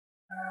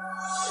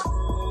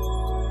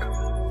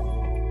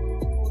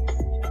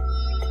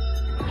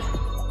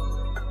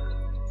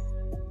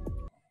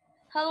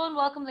Hello and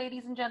welcome,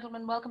 ladies and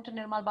gentlemen. Welcome to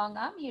Nirmal Bang.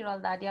 I'm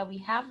Hiral Dadia. We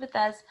have with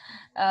us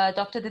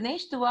Dr.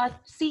 Dinesh,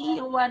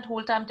 CEO and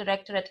whole-time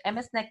director at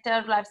MS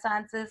Nectar Life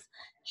Sciences,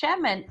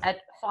 chairman at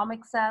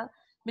Pharmexcil,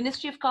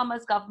 Ministry of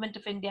Commerce, Government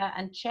of India,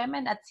 and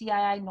chairman at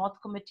CII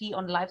North Committee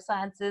on Life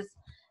Sciences,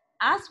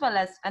 as well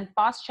as and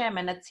past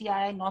chairman at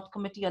CII North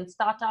Committee on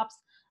Startups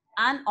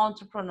and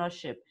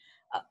Entrepreneurship.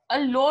 A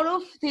lot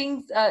of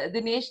things,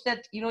 Dinesh,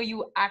 that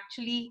you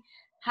actually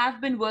have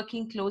been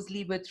working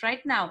closely with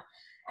right now.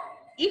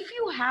 If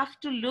you have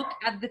to look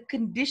at the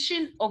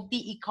condition of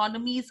the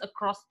economies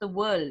across the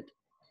world,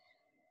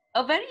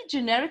 a very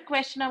generic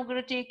question I'm going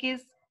to take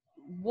is,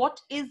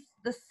 what is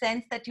the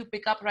sense that you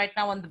pick up right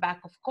now on the back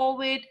of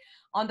COVID,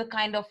 on the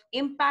kind of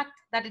impact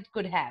that it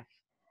could have?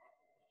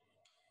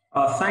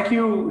 Thank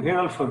you,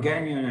 Hiral, for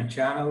getting me on your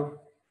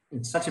channel.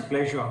 It's such a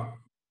pleasure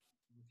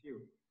with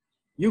you.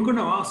 You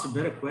couldn't have asked a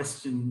better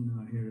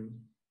question, Hiral,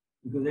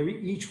 because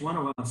each one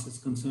of us is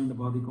concerned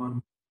about the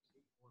economy.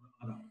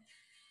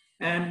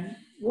 And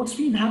what's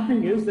been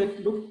happening is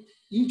that, look,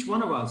 each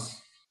one of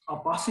us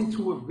are passing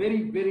through a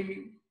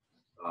very,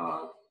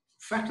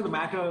 fact of the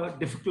matter,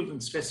 difficult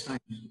and stressed times.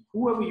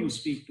 Whoever you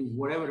speak to,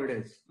 whatever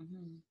it is,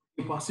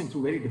 you're passing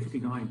through very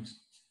difficult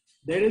times.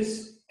 There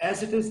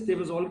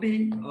was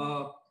already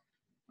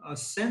a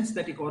sense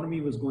that economy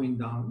was going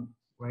down,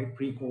 right,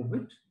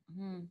 pre-COVID.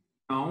 In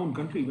our own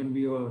country, when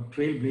we were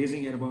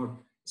trailblazing at about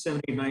 7,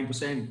 8,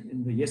 9%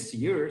 in the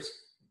yesteryears,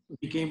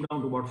 we came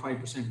down to about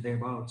 5%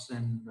 thereabouts.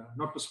 And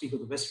not to speak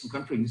of the Western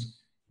countries,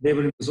 they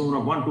were in the zone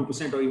of 1,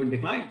 2% or even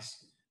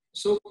declines.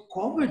 So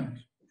COVID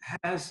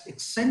has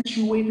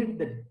accentuated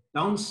the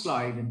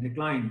downslide and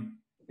decline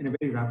in a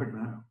very rapid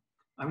manner.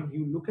 I mean,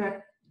 you look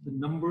at the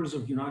numbers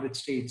of United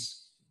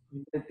States,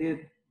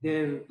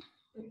 their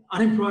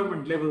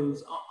unemployment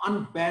levels are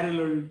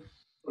unparalleled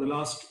for the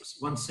last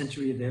 1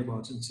 century or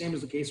thereabouts. And same is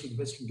the case with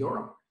Western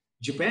Europe.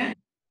 Japan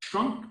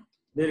shrunk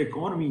their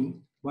economy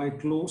by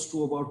close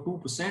to about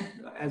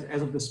 2%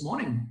 as of this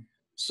morning.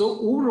 So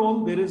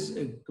overall, there is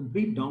a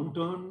complete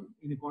downturn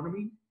in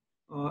economy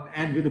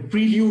and with a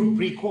prelude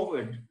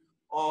pre-COVID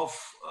of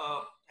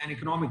an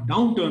economic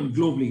downturn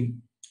globally,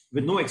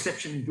 with no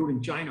exception,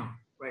 including China,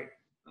 right?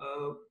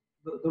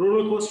 The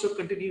roller coaster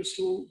continues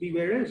to be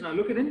where it is. Now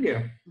look at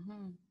India.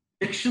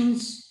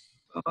 Projections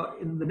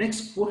in the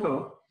next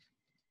quarter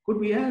could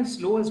be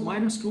as low as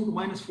 -2 to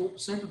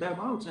 -4% or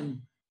thereabouts,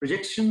 and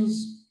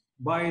projections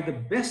by the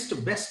best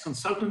of best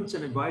consultants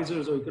and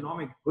advisors or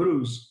economic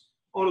gurus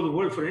all over the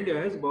world for India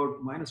is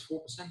about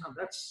 -4%. Now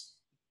that's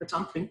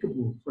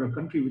unthinkable for a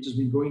country which has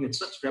been growing at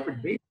such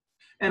rapid pace.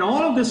 And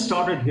all of this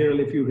started here,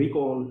 if you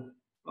recall,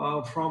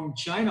 from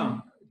China.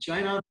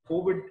 China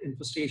COVID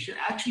infestation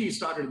actually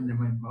started in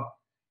November,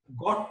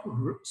 got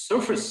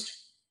surfaced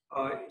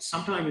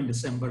sometime in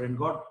December, and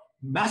got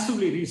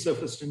massively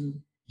resurfaced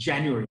in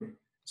January.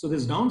 So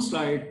this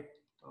downslide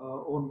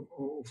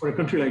for a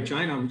country like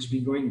China, which has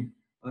been growing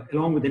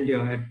along with India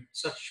at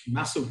such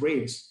massive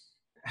rates,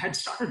 had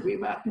started way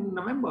back in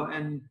November.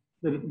 And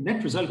the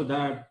net result of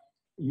that,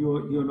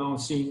 you're now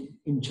seeing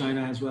in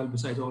China as well,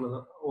 besides all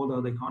the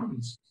other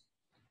economies.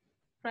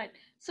 Right.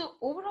 So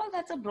overall,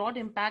 that's a broad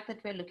impact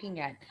that we're looking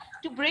at.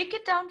 To break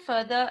it down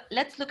further,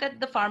 let's look at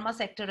the pharma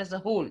sector as a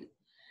whole.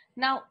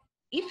 Now,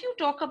 if you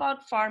talk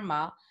about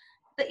pharma,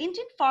 the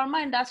Indian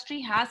pharma industry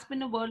has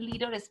been a world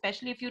leader,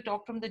 especially if you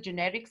talk from the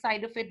generic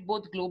side of it,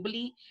 both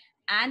globally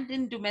and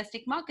in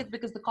domestic markets,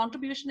 because the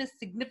contribution is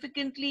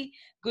significantly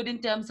good in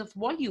terms of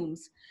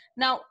volumes.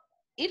 Now,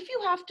 if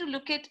you have to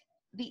look at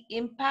the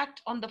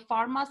impact on the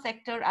pharma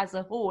sector as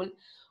a whole,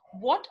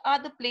 what are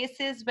the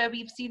places where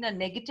we've seen a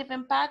negative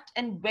impact,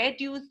 and where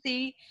do you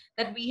see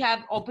that we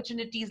have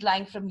opportunities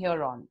lying from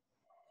here on?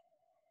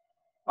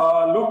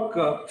 Look,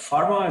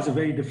 pharma is a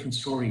very different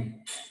story.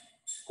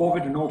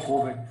 COVID or no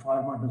COVID,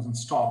 pharma doesn't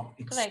stop.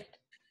 Correct.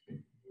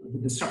 The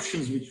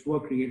disruptions which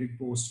were created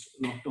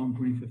post-lockdown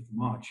 25th of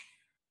March.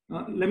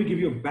 Let me give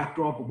you a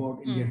backdrop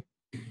about India.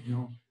 You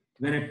know,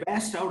 when I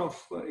passed out of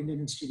Indian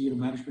Institute of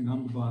Management,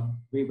 Ahmedabad,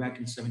 way back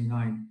in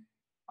 '79,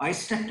 I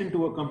stepped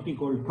into a company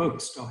called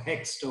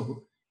Hext.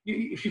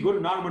 If you go to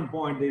Nariman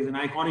Point, there's an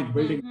iconic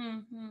building,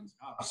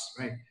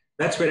 right?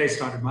 That's where I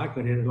started my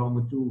career, along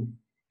with 2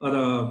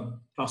 other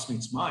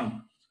classmates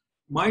mine.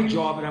 My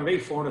job, and I'm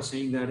very fond of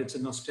saying that, it's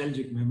a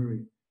nostalgic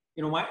memory.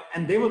 You know,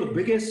 and they were the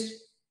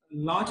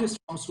largest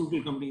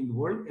pharmaceutical company in the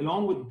world,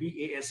 along with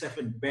BASF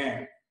and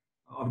Bayer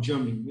of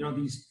Germany. You know,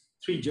 these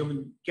 3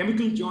 German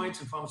chemical giants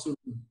and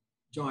pharmaceutical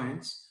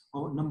giants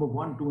are number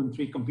 1, 2, and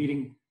 3,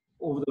 competing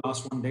over the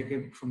last 1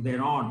 decade from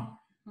there on.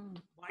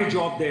 My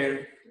job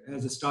there,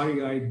 as a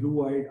starry-eyed,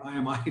 blue-eyed,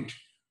 IM-eyed,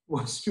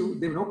 was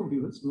there were no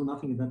computers, no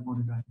nothing at that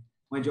point in time.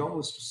 My job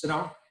was to sit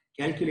down,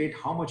 calculate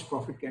how much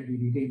profit can be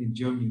retained in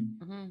Germany.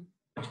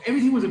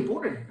 Everything was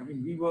imported. I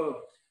mean, we were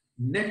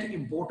net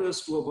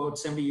importers to about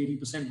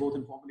 70-80%, both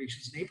in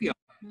formulations and API.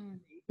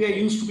 API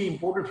used to be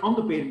imported from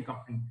the parent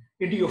company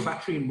into your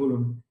factory in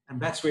Boulogne, and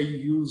that's where you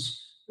use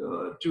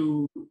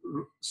to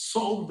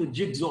solve the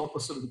jigsaw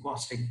puzzle of the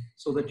costing,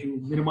 so that you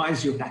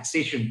minimize your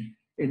taxation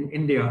in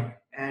India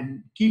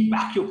and keep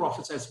back your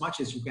profits as much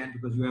as you can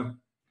because you have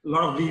a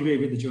lot of leeway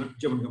with the German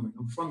government.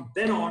 And from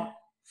then on,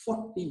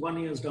 41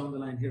 years down the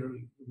line, here,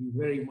 we'll be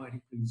very mighty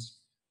pleased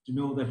to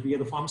know that we are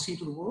the pharmacy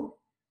to the world.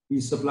 We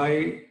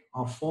supply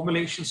our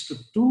formulations to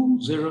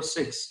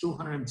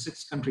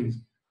 206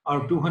 countries,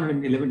 or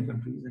 211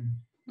 countries.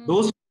 And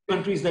those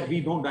countries that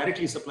we don't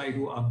directly supply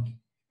to are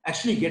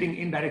actually getting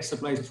indirect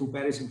supplies through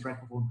Paris and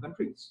Francophone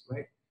countries,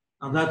 right?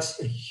 Now that's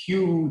a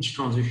huge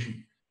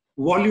transition.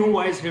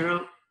 Volume-wise,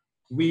 Hiral,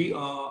 we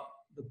are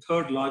the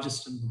third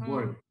largest in the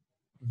world.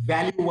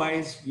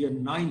 Value-wise, we are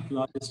ninth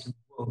largest in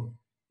the world.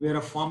 We are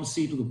a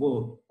pharmacy to the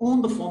world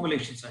on the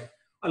formulation side.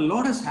 A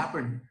lot has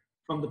happened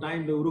from the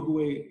time the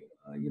Uruguay,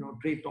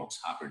 trade talks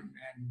happened,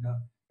 and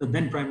the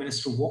then Prime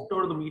Minister walked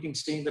out of the meeting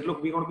saying that,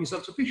 look, we're going to be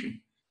self-sufficient.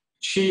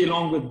 She,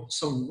 along with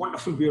some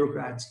wonderful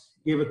bureaucrats,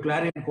 gave a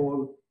clarion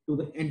call to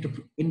the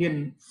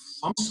Indian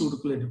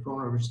pharmaceutical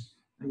entrepreneurs.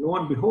 And lo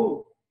and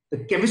behold, the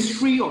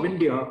chemistry of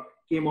India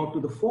came out to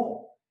the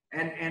fore.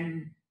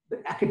 And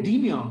the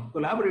academia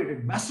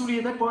collaborated massively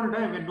at that point in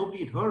time when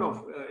nobody had heard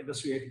of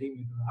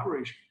industry-academia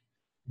collaboration.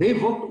 They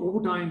worked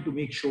overtime to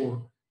make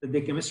sure that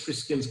their chemistry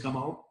skills come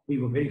out. We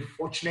were very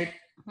fortunate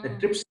that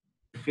TRIPS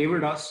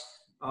favored us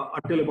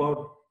until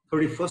about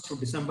 31st of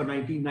December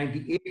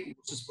 1998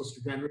 versus 1st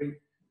of January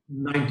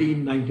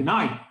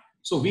 1999.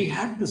 So we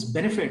had this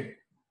benefit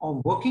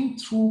of working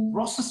through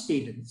process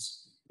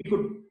patents. We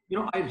could,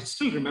 I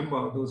still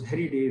remember those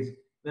heady days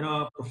when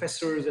our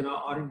professors and our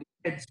R&D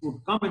heads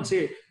would come and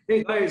say,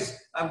 hey guys,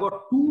 I've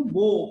got 2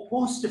 more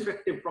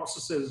cost-effective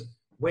processes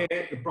where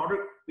the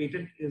product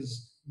patent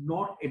is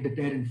not a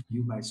deterrent for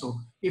you guys. So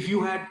if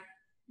you had,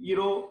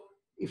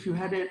 if you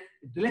had an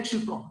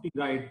intellectual property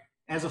right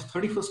as of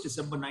 31st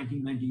December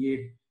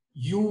 1998,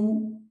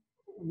 you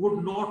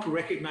would not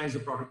recognize the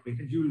product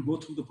patent. You will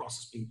go through the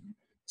process patent.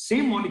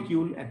 Same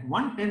molecule at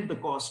 1/10 the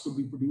cost could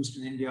be produced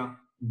in India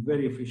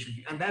very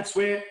efficiently. And that's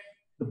where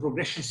the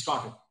progression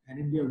started. And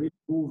India really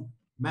moved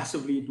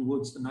massively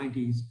towards the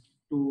 90s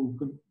to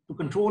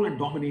control and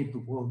dominate the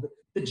world.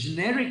 The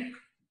generic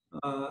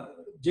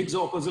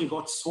jigsaw puzzle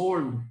got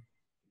solved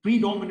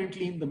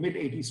predominantly in the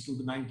mid-80s to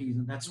the 90s.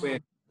 And that's where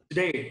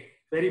today,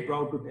 very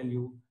proud to tell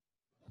you,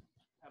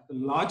 have the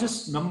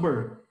largest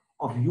number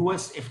of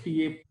US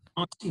FDA,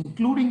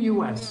 including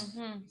US.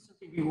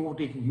 We won't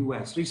take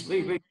US,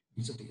 very, very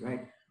recently,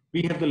 right?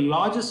 We have the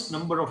largest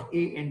number of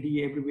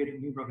ANDA,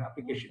 abbreviated new drug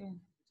application.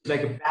 It's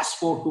like a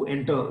passport to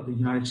enter the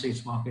United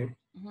States market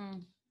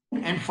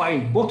and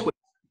file both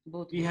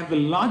ways. We have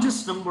the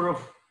largest number of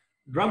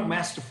drug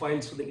master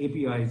files for the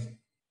APIs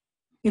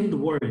in the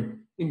world,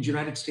 in the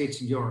United States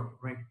and Europe,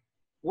 right?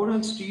 What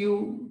else do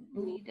you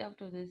need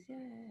after this? Yeah.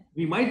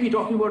 We might be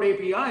talking about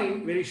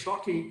API very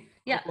shortly.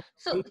 Yeah.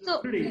 So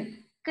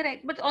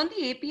correct. But on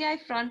the API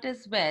front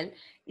as well,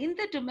 in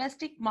the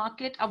domestic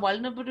market, a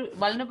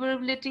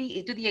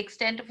vulnerability to the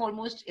extent of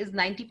almost is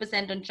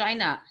 90% on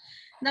China.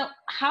 Now,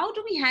 how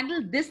do we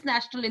handle this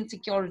national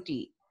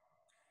insecurity?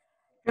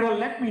 Well,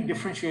 let me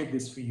differentiate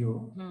this for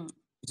you.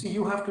 See,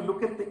 you have to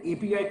look at the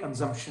API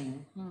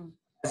consumption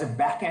as a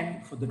back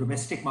end for the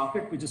domestic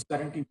market, which is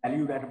currently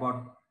valued at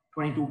about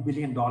 $22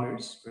 billion,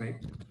 right?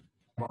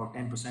 About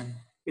 10%.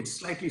 It's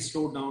slightly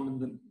slowed down in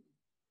the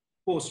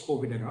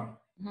post-COVID era,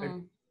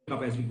 right?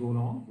 Up as we go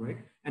along, right?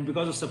 And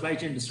because of supply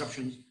chain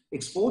disruptions,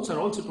 exports are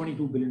also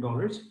 $22 billion,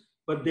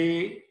 but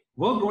they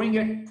were growing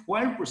at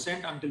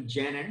 12% until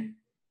Jan end.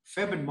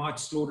 Feb and March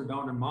slowed it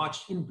down, and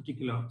March in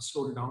particular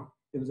slowed it down.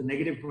 There was a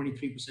negative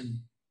 23%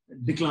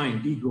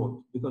 decline,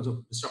 degrowth because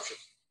of disruptions.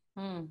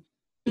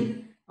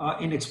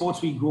 In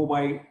exports, we grow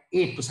by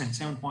 8%,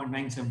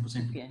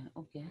 7.97%.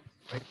 Okay.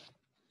 Right?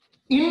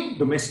 In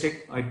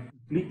domestic, I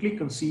completely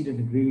concede and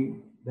agree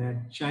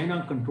that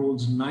China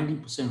controls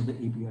 90% of the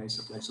API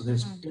supply. So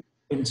there's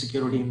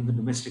insecurity in the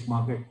domestic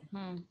market.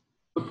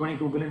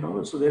 $22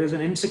 billion. So there is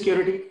an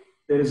insecurity,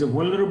 there is a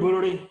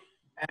vulnerability,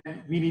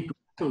 and we need to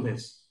tackle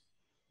this.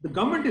 The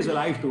government is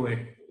alive to it.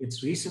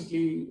 It's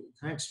recently,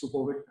 thanks to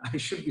COVID, I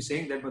should be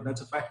saying that, but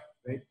that's a fact,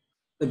 right?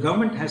 The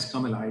government has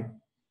come alive.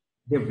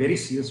 They're very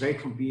serious, right?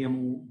 From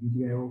PMO,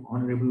 BDIO,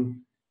 Honorable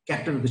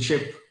Captain of the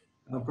Ship,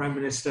 Prime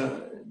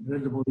Minister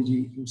Narendra Modi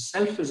ji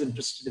himself is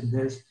interested in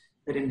this,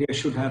 that India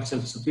should have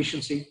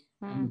self-sufficiency.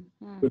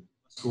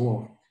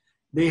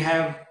 They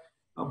have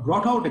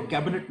brought out a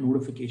cabinet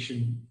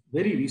notification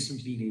very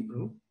recently in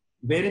April,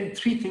 wherein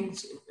 3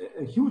 things,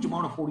 a huge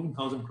amount of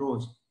 14,000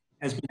 crores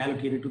has been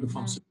allocated to the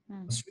pharmaceutical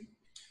industry.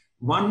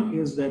 One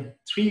is that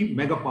 3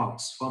 mega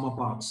parks, pharma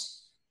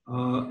parks,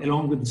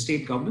 along with the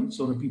state governments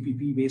on a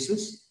PPP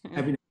basis,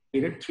 have been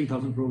allocated.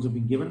 3,000 crores have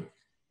been given.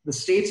 The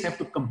states have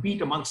to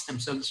compete amongst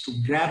themselves to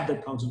grab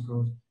that 1,000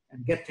 crores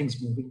and get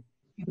things moving.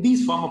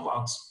 These pharma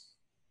parks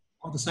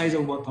are the size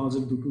of about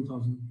 1,000 to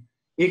 2,000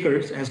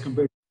 acres as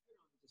compared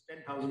to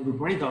 10,000 to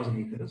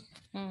 20,000 acres.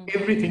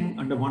 Everything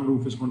under one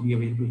roof is going to be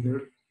available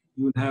here.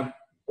 You will have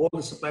all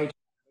the supply chain,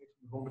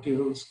 raw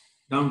materials,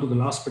 down to the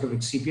last bit of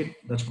excipient.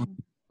 That's going to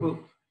be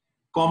available.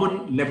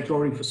 Common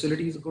laboratory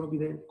facilities are going to be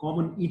there.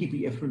 Common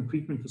ETP effluent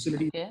treatment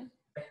facilities.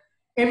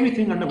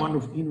 Everything under one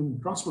roof, even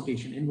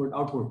transportation, inward,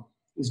 outward,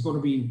 is going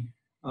to be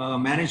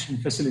managed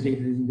and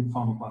facilitated in the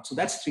pharma park. So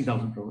that's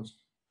 3,000 crores.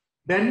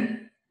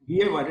 Then we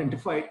have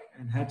identified,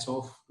 and hats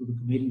off to the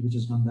committee which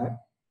has done that,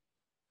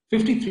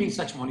 53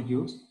 such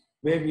molecules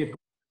where we have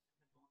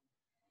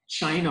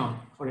China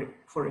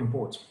for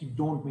imports. We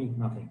don't make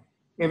nothing.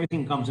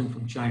 Everything comes in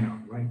from China,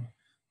 right?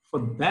 For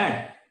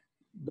that,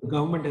 the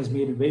government has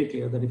made it very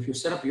clear that if you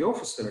set up your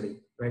facility,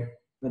 right,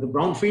 whether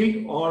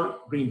brownfield or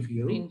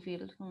greenfield,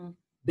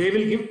 they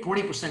will give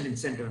 20%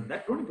 incentive. And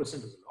that 20% is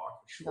a lot,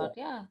 for sure.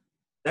 Yeah.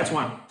 That's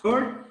one.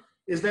 Third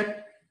is that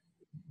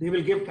they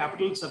will give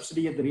capital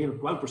subsidy at the rate of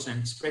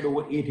 12% spread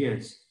over 8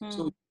 years.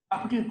 So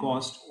capital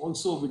cost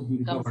also will be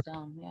recovered. Comes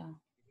down, yeah.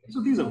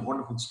 So these are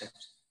wonderful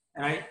steps.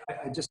 And I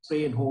just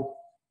pray and hope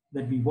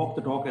that we walk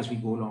the talk as we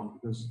go along,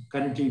 because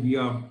currently we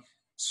are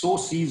so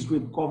seized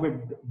with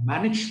COVID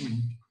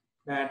management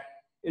that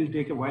it'll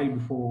take a while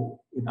before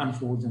it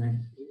unfolds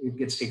and it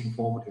gets taken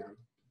forward here.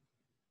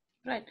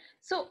 Right.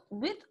 So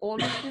with all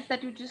of this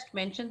that you just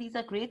mentioned, these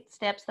are great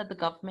steps that the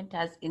government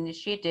has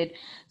initiated.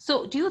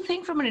 So do you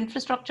think from an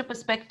infrastructure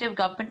perspective,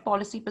 government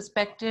policy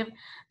perspective,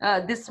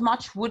 this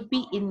much would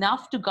be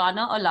enough to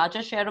garner a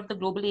larger share of the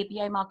global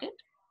API market?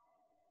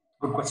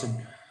 Good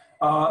question.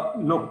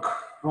 Look,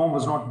 Rome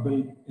was not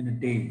built in a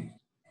day.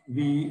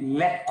 We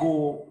let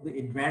go the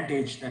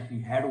advantage that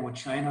we had over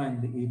China in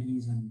the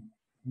 80s and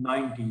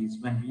 90s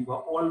when we were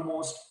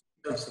almost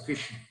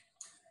self-sufficient.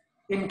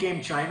 In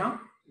came China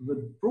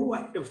with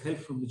proactive help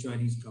from the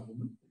Chinese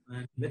government.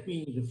 And let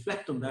me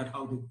reflect on that,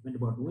 how they went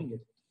about doing it.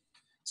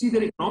 See,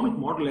 their economic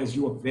model, as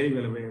you are very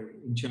well aware,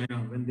 in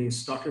China, when they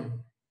started,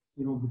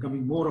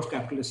 becoming more of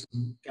capitalism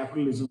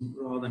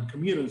rather than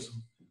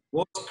communism,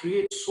 was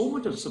create so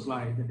much of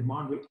supply, the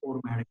demand will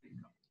automatically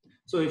come.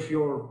 So if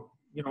your,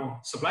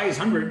 supply is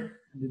 100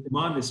 and the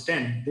demand is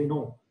 10, they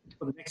know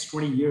for the next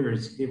 20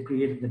 years, they've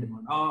created the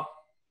demand. Our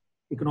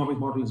economic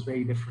model is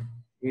very different.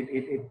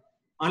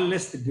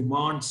 Unless the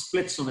demand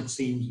splits on its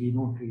seams, we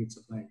don't create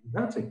supply.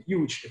 That's a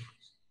huge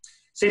difference.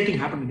 Same thing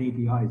happened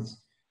in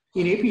APIs.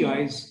 In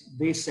APIs,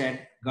 they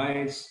said,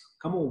 guys,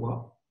 come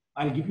over.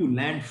 I'll give you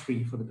land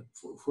free for the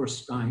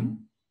first time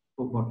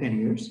for about 10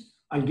 years.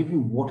 I'll give you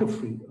water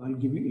free. I'll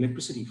give you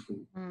electricity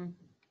free.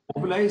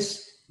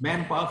 Mobilize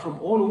manpower from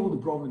all over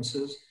the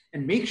provinces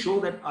and make sure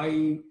that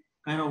I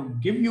kind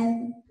of give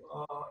you,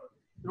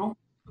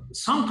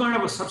 some kind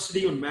of a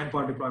subsidy on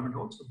manpower deployment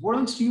also. What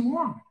else do you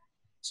want?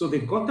 So they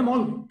got them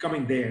all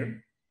coming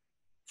there.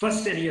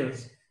 First 10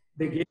 years,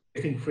 they gave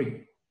everything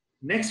free.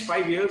 Next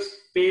 5 years,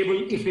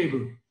 payable if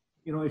able.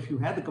 If you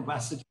had the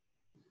capacity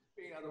to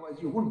pay, otherwise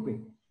you wouldn't pay.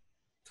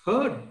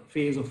 Third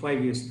phase of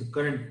 5 years, the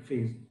current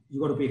phase, you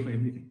got to pay for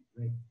everything,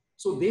 right?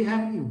 So they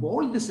have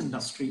evolved this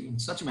industry in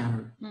such a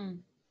manner.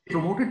 They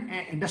promoted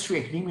industry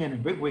academia in a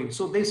big way.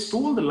 So they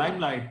stole the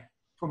limelight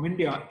from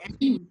India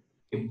and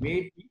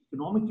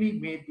economically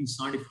made these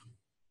scientifically.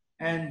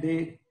 And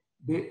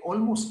they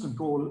almost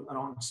control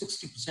around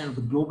 60% of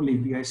the global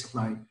API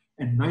supply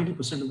and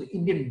 90% of the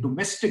Indian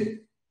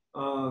domestic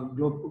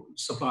global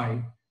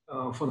supply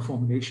for the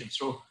formulation.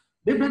 So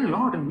they've done a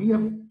lot, and we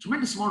have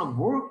tremendous amount of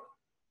work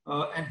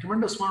and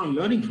tremendous amount of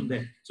learning from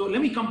them. So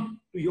let me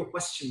come to your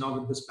question now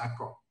with this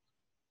backdrop.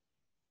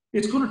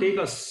 It's going to take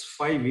us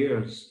 5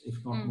 years, if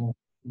not more,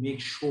 to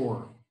make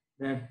sure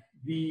that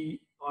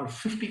we are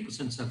 50%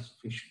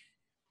 self-sufficient.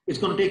 It's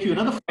going to take you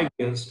another 5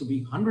 years to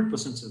be 100%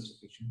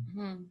 self-sufficient.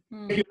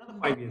 Take you another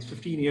 5 years,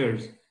 15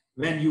 years,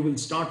 when you will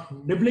start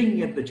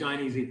nibbling at the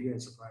Chinese API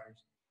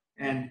suppliers.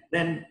 And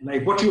then,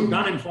 like what you've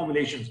done in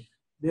formulations,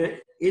 they're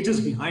ages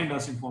behind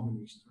us in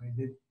formulations, right?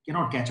 They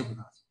cannot catch up with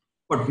us.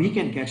 But we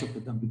can catch up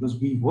with them because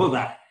we were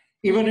that.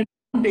 Even in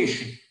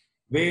fermentation,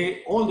 where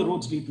all the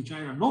roads lead to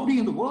China, nobody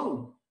in the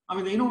world,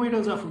 the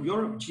innovators are from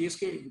Europe,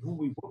 GSK, with whom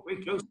we work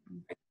very closely.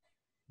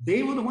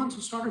 They were the ones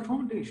who started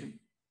fermentation.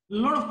 A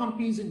lot of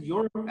companies in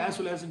Europe as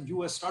well as in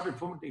US started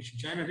fermentation.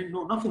 China didn't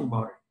know nothing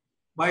about it.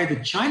 By the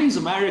Chinese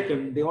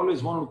American, they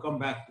always wanted to come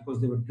back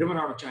because they were driven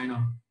out of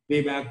China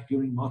way back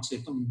during Mao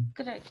Zedong.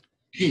 Correct.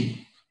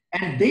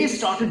 And they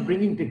started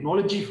bringing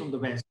technology from the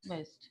West.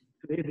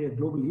 Today, they are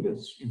global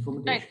leaders in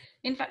fermentation. Right.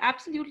 In fact,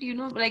 absolutely.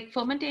 Like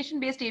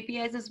fermentation-based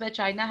APIs is where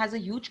China has a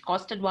huge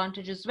cost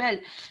advantage as well.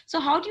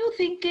 So how do you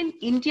think can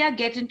India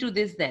get into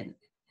this then?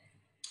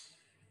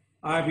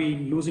 I've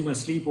been losing my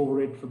sleep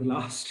over it for the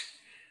last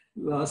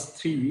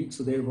 3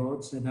 weeks or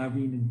thereabouts, and I've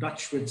been in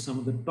touch with some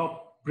of the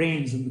top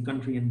brains in the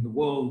country and the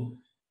world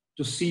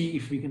to see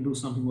if we can do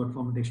something about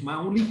fermentation. My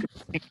only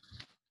concern,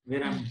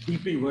 where I'm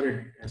deeply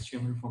worried as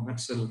chairman of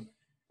Pharmexcil,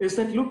 is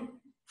that look,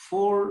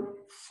 for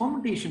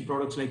fermentation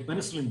products like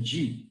penicillin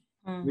G,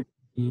 which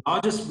is the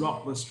largest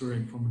blockbuster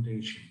in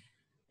fermentation,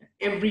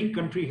 every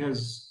country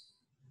has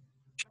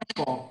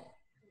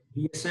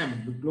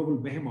DSM, the global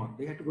behemoth.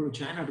 They had to go to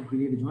China to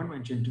create a joint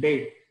venture. And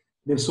today,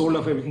 they've sold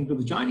off everything to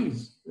the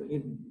Chinese.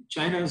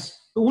 China's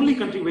the only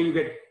country where you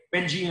get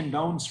Pen-G and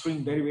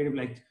downstream derivative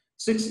like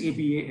 6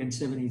 APA and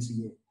 7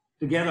 ACA.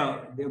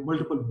 Together, they're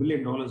multiple $1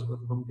 billion worth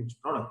of fermentation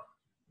product.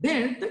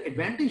 Then, the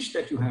advantage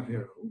that you have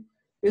here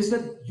is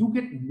that you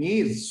get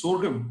maize,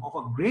 sorghum of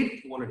a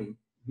great quality,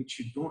 which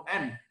you don't,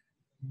 and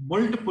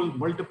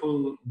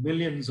multiple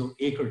millions of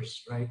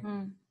acres, right?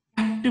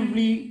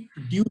 Actively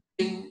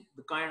producing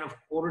the kind of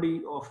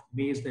quality of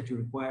maize that you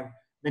require.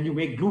 Then you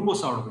make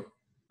glucose out of it.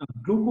 Now,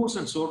 glucose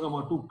and sorghum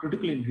are two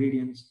critical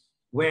ingredients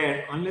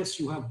where, unless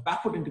you have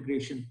backward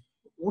integration,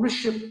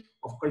 ownership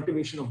of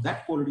cultivation of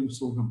that quality of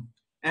sorghum,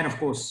 and of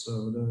course,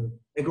 the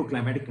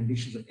agroclimatic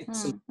conditions are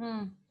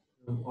excellent.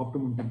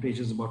 Optimum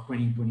temperatures about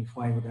 20,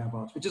 25 or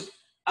thereabouts, which is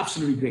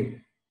absolutely great.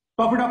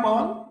 Top it up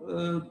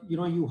all,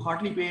 you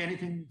hardly pay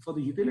anything for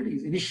the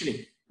utilities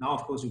initially. Now,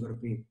 of course, you got to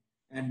pay,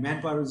 and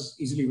manpower is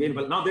easily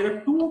available. Now, there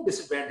are two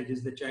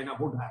disadvantages that China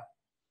would have.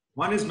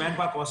 One is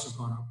manpower cost has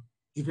gone up,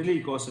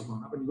 utility costs have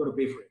gone up, and you got to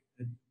pay for it.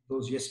 And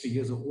those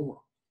yesteryears are over.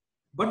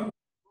 But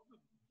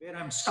where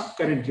I'm stuck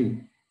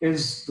currently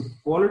is the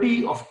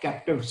quality of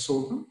captive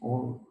sorghum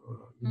or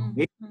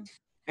maize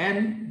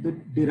and the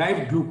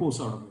derived glucose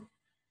out of it.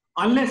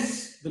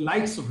 Unless the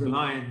likes of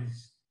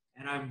Reliance,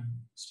 and I'm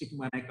sticking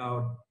my neck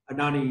out,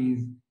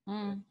 Adani's,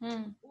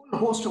 whole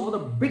host of other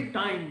big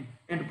time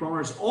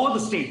entrepreneurs, or the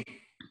state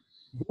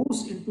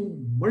goes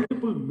into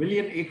multiple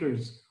million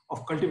acres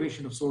of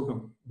cultivation of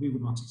sorghum, we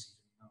would not succeed.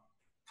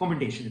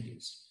 Fermentation, at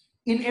least.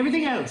 In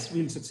everything else,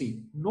 we'll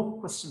succeed. No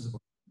questions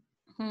about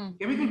it.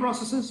 Chemical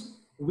processes,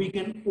 we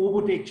can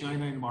overtake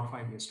China in about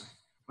 5 years' time.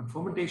 But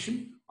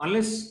fermentation,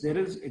 unless there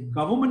is a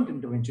government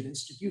intervention,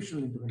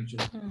 institutional intervention,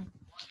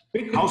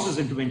 big houses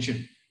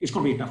intervention, it's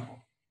going to be a tough call.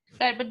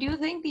 Right, but do you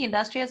think the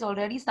industry has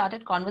already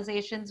started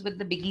conversations with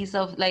the biggies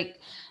of like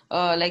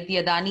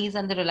the Adanis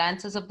and the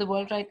Reliances of the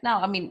world right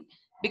now? I mean,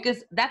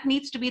 because that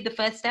needs to be the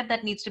first step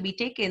that needs to be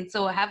taken.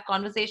 So have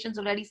conversations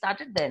already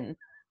started then?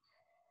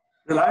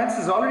 Reliance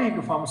is already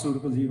into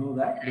pharmaceuticals, you know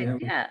that. They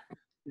have Yeah.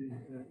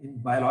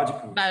 In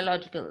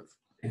biologicals.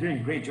 They're doing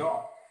a great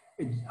job.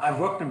 I've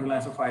worked in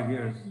Reliance for 5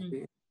 years.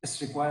 It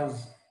just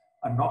requires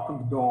a knock on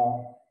the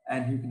door,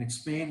 and you can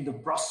explain the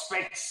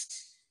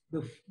prospects,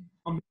 the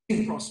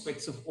amazing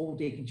prospects of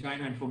overtaking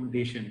China in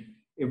fermentation.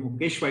 If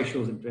Mukesh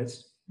shows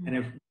interest, and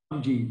if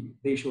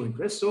they show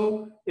interest,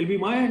 so it'll be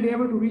my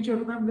endeavor to reach out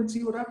to them. Let's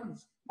see what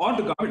happens. Or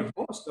the government, of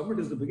course.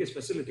 Government is the biggest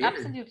facilitator.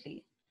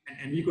 Absolutely.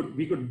 And we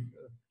could.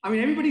 I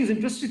mean, everybody is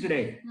interested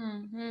today.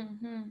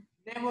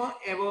 Never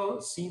ever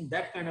seen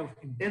that kind of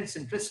intense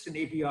interest in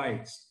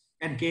APIs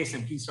and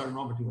KSM, key starting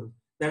raw materials,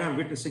 that I'm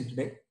witnessing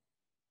today.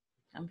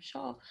 I'm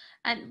sure.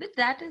 And with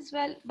that as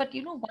well, but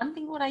one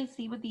thing what I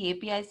see with the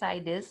API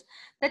side is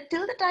that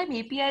till the time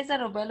APIs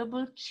are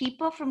available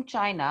cheaper from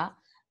China,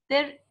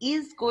 there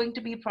is going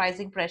to be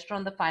pricing pressure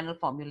on the final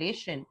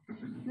formulation.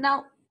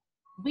 Now,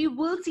 we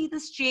will see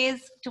this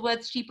chase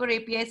towards cheaper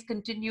APIs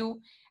continue,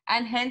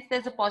 and hence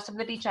there's a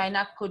possibility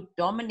China could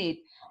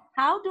dominate.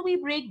 How do we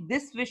break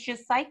this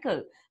vicious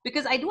cycle?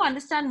 Because I do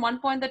understand one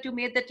point that you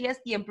made, that yes,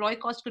 the employee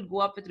cost could go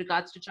up with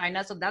regards to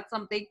China. So that's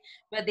something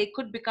where they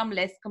could become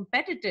less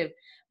competitive.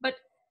 But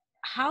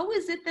how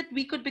is it that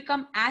we could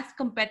become as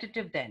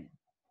competitive then?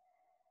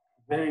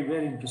 Very,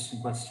 very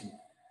interesting question.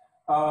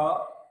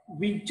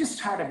 We just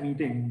had a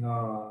meeting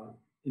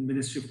in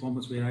Ministry of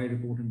Commerce where I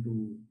report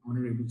into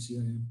Honorable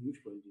CIM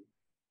Piyush Goyal.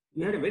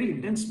 We had a very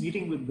intense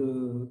meeting with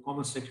the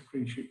Commerce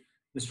Secretary,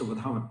 Mr.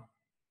 Vadhavan.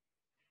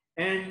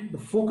 And the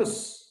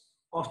focus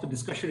of the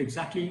discussion,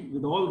 exactly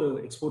with all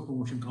the Export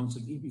Promotion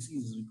Council,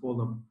 EPCs as we call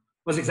them,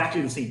 was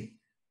exactly the same.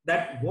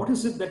 That what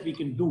is it that we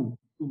can do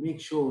to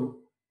make sure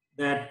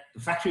that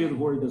the factory of the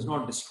world does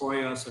not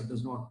destroy us or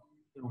does not,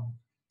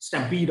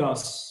 stampede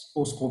us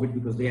post-COVID,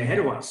 because they are ahead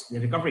of us,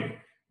 they're recovering.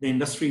 The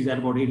industry is at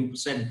about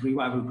 80%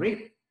 revival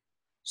rate.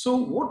 So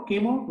what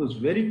came out was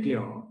very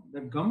clear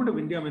that Government of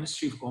India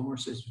Ministry of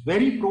Commerce is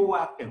very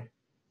proactive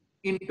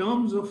in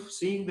terms of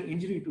seeing the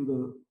injury to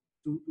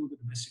the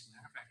domestic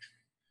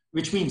manufacturing,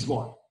 which means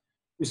what?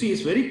 You see,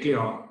 it's very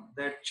clear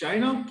that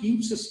China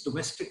keeps its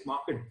domestic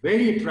market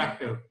very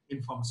attractive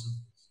in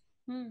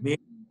pharmaceuticals. May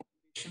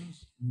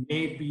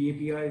it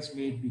be APIs,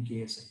 may it be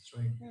KSMs,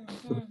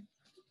 right?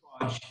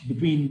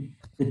 Between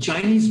the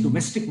Chinese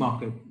domestic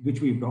market,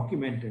 which we've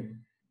documented,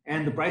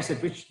 and the price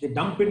at which they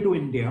dump into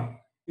India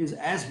is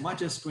as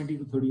much as 20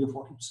 to 30 or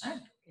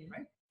 40%,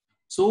 right?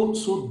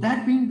 So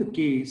that being the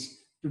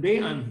case, today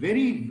I'm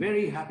very,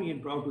 very happy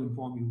and proud to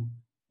inform you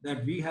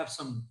that we have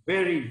some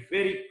very,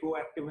 very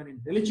proactive and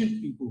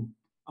intelligent people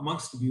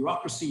amongst the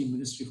bureaucracy in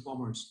Ministry of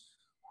Commerce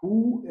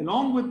who,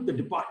 along with the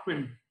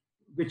department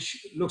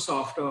which looks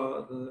after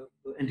the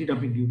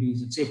anti-dumping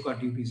duties and safeguard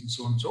duties and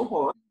so on and so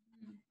forth,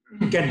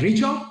 can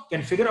reach out,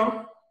 can figure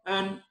out,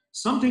 and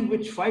something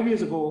which 5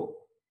 years ago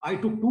I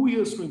took 2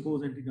 years to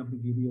impose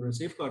anti-dumping duty or a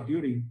safeguard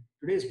duty,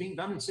 today is being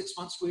done in 6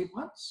 months to 8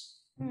 months.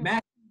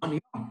 Max 1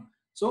 year.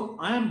 So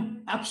I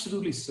am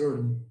absolutely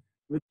certain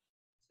with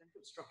the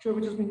incentive structure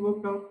which has been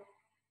worked out,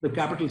 the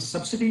capital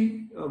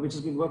subsidy which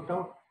has been worked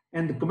out,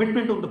 and the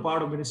commitment on the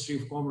part of Ministry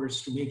of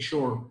Commerce to make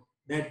sure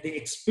that they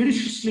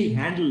expeditiously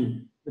handle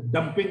the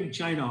dumping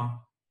China,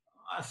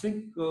 I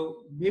think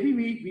maybe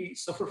we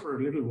suffer for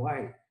a little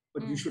while,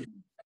 but you should,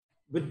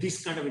 with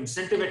this kind of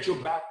incentive at your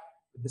back,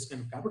 with this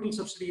kind of capital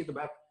subsidy at the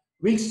back,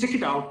 we'll stick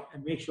it out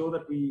and make sure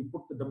that we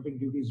put the dumping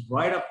duties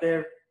right up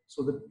there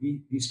so that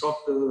we stop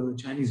the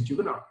Chinese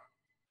juggernaut.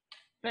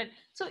 Right.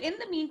 So in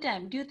the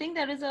meantime, do you think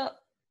there is a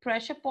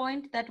pressure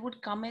point that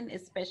would come in,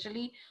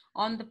 especially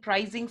on the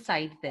pricing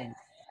side then?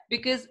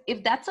 Because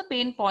if that's a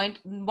pain point,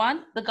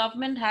 one, the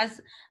government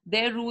has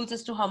their rules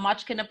as to how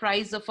much can a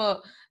price of a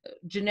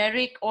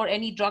generic or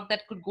any drug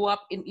that could go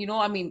up in,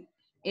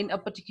 in a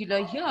particular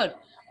year.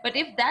 But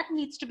if that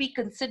needs to be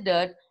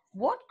considered,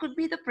 what could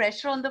be the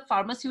pressure on the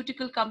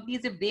pharmaceutical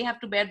companies if they have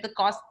to bear the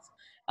costs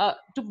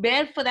to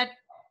bear for that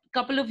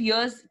couple of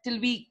years till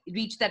we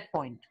reach that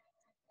point?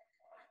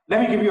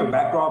 Let me give you a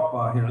backdrop,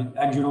 Hiral,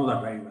 and you know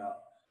that very well.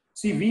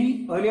 See,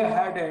 we earlier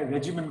had a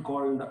regimen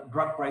called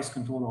Drug Price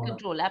Control Order.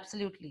 Control,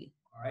 absolutely.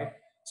 All right.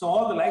 So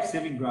all the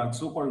life-saving drugs,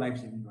 so-called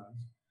life-saving drugs,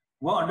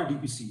 were under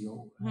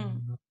DPCO.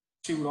 And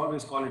she would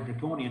always call it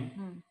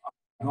draconian.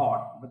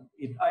 Not, but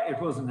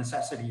it was a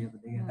necessity of the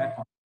day at that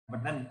point.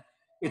 But then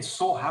it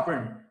so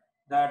happened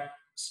that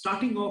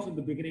starting off in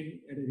the beginning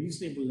at a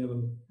reasonable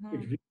level, it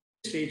reached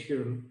a stage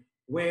here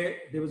where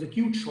there was a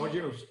huge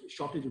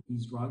shortage of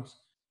these drugs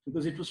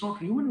because it was not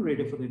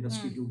remunerative for the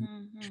industry to.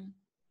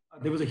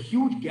 There was a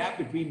huge gap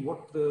between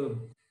what the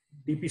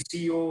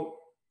DPCO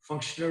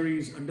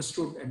functionaries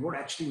understood and what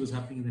actually was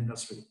happening in the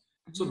industry.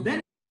 So then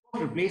it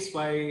was replaced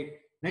by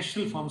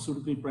National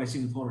Pharmaceutical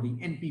Pricing Authority,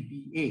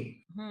 NPPA.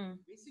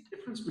 Basic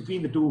difference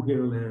between the two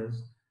here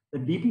is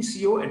that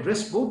DPCO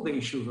addressed both the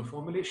issues of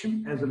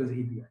formulation as well as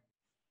API.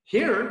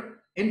 Here,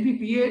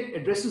 NPPA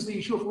addresses the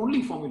issue of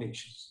only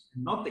formulations,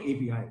 and not the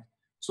API.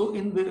 So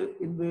in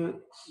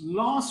the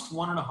last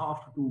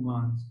 1.5 to 2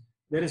 months,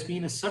 there has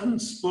been a sudden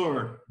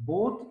spur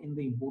both in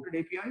the imported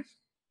APIs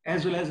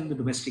as well as in the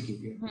domestic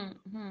APIs.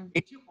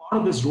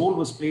 Part of this role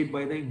was played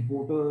by the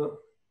importer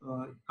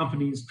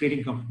companies,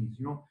 trading companies.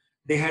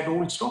 They had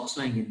old stocks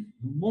lying in.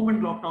 The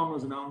moment lockdown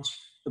was announced,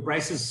 the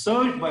prices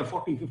surged by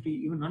 40, 50,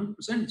 even 100%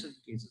 in certain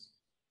cases.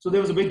 So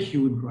there was a big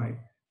hue and cry.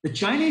 The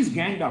Chinese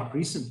ganged up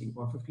recently,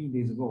 about 15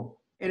 days ago,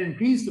 and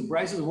increased the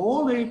prices of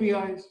all the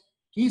APIs,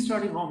 key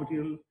starting raw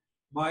material,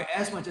 by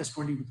as much as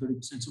 20 to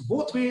 30%. So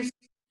both ways,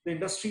 the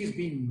industry is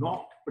being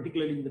knocked,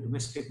 particularly in the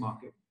domestic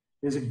market.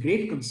 There's a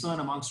great concern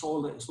amongst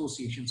all the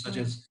associations, such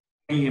as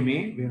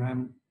EMA, where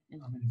I'm a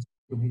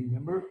committee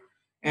member,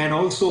 and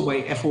also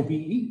by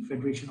FOPE,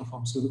 Federation of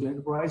Pharmaceutical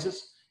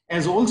Enterprises,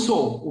 as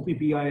also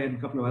OPPI and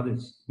a couple of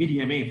others,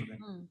 BDMA for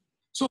them.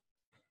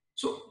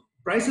 So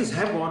prices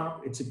have gone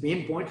up. It's a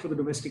pain point for the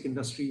domestic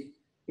industry.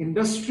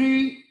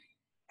 Industry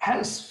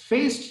has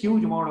faced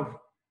huge amount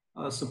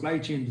of supply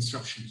chain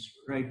disruptions,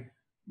 right?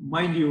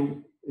 Mind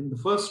you, in the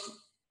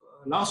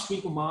last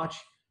week of March,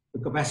 the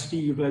capacity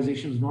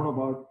utilization is not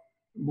about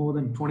more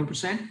than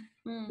 20%.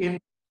 In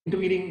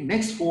intervening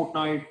next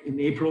fortnight in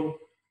April,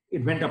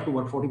 it went up to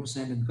about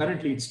 40%, and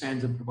currently it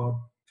stands at about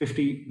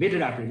 50,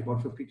 weighted average,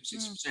 about 50 to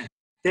 60%.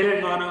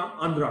 Telangana,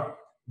 Andhra,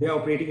 they're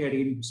operating at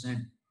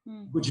 80%.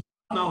 Gujarat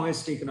now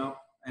has taken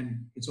up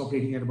and it's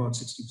operating at about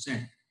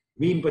 60%.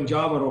 We in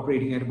Punjab are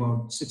operating at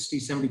about 60,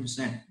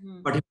 70%.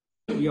 But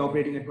we are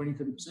operating at 20,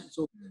 30%.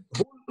 So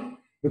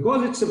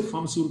because it's a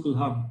pharmaceutical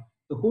hub,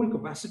 the whole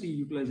capacity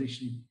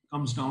utilization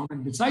comes down.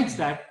 And besides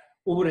that,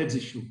 overheads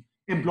issue.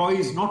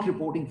 Employees not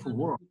reporting for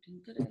work.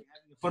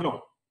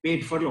 Furlough,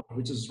 paid furlough,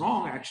 which is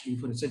wrong actually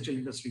for essential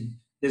industry.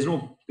 There's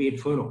no paid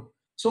furlough.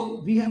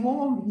 So we have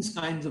all these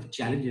kinds of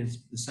challenges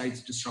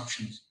besides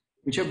disruptions,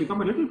 which have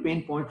become a little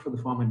pain point for the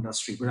pharma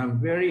industry. But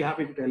I'm very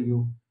happy to tell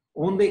you,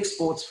 on the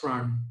exports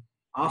front,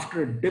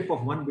 after a dip of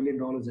 $1 billion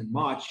in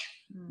March,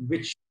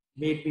 which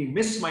made me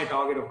miss my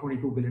target of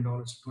 $22 billion to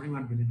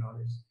 $21 billion,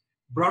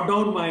 brought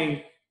down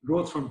my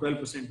growth from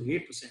 12% to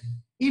 8%.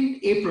 In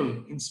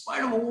April, in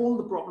spite of all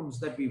the problems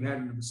that we've had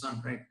under the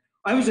sun, right?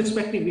 I was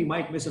expecting we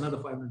might miss another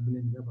 500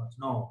 billion thereabouts.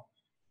 No,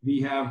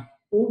 we have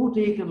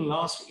overtaken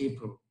last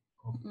April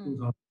of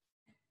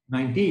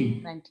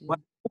 2019 by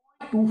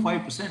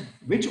 0.25%,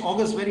 which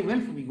augurs very well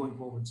for me going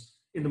forwards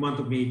in the month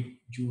of May,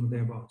 June, or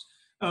thereabouts.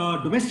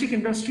 Domestic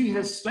industry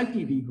has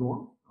slightly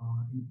degrown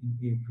in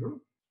April,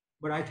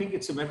 but I think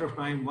it's a matter of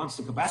time once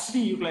the capacity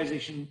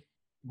utilization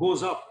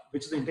goes up,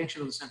 which is the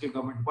intention of the central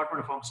government,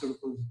 Department of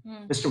Pharmaceuticals,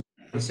 Mr.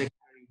 Secretary.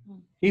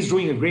 He's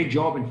doing a great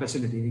job in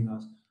facilitating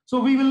us. So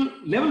we will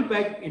level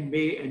back in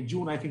May and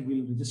June. I think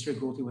we'll register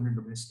growth even in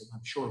domestic.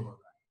 I'm sure about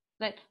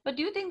that. Right. But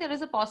do you think there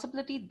is a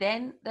possibility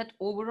then that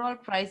overall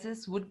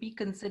prices would be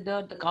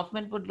considered? The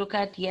government would look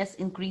at, yes,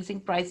 increasing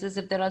prices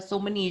if there are so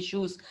many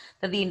issues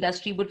that the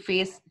industry would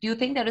face. Do you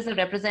think there is a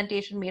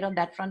representation made on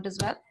that front as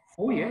well?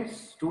 Oh,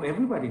 yes, to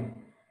everybody.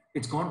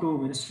 It's gone to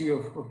Ministry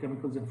of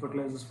Chemicals and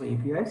Fertilizers for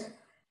APIs.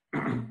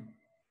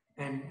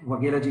 And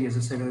Waghela ji, as I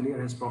said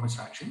earlier, has promised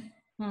action.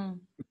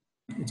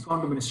 It's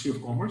gone to Ministry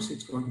of Commerce,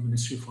 it's gone to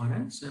Ministry of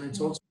Finance, and it's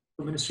also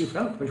the Ministry of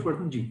Health,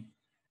 Harshvardhan ji.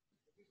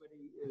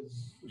 Everybody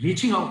is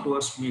reaching out to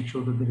us to make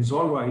sure that they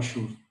resolve our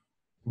issues.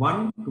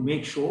 One, to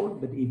make sure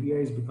that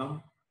APIs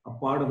become a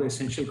part of the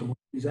Essential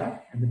Commodities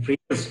Act, and the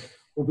traders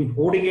who've been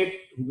hoarding it,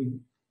 who've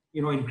been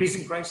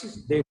increasing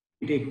prices, they will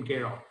be taken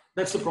care of.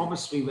 That's the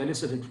promise we've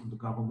elicited from the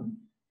government.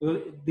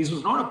 This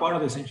was not a part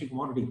of the essential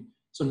commodity.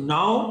 So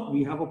now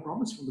we have a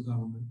promise from the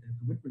government and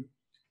commitment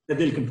that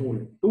they'll control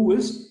it. Two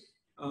is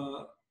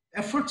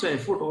efforts are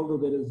effort, although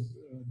there is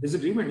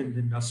disagreement in the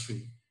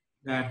industry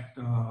that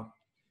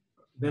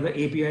whether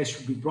APIs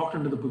should be brought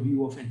under the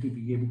purview of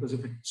NPPA, because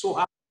if it so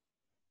happens,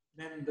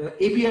 then the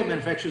API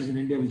manufacturers in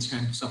India will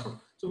stand to suffer.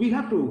 So we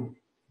have to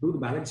do the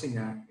balancing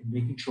act in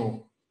making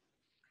sure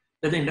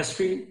that the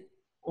industry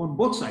on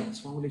both sides,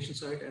 formulation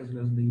side as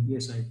well as the API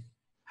side,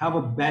 have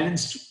a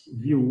balanced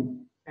view,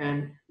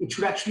 and it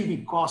should actually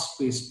be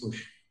cost-based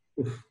push.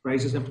 If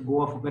prices have to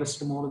go up for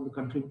paracetamol in the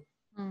country,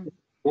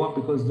 go up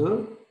because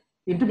the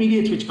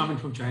intermediates which come in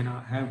from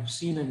China have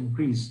seen an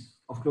increase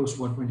of close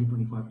to about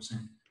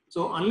 20-25%.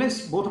 So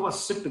unless both of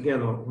us sit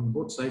together on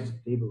both sides of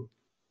the table,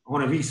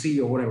 on a VC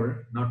or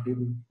whatever, not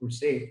table per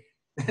se,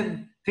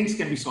 then things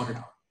can be sorted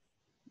out.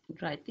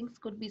 Right, things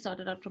could be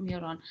sorted out from here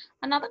on.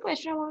 Another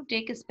question I want to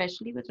take,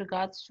 especially with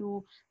regards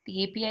to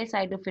the API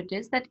side of it,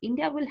 is that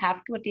India will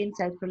have to attain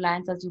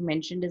self-reliance, as you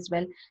mentioned as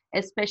well,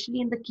 especially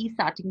in the key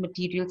starting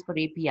materials for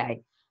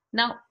API.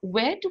 Now,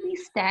 where do we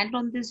stand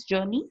on this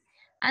journey?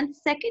 And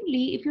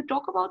secondly, if you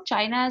talk about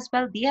China as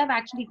well, they have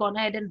actually gone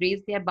ahead and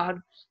raised their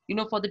bar,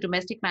 for the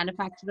domestic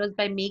manufacturers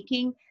by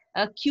making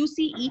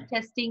QCE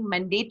testing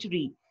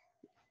mandatory.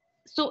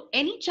 So,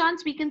 any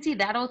chance we can see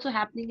that also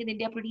happening in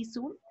India pretty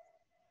soon?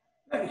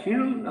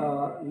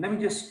 Hiral, let me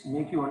just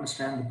make you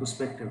understand the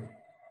perspective.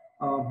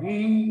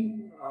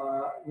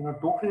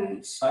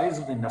 Total size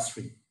of the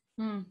industry,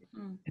 the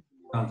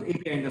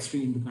API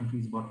industry in the country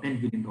is about $10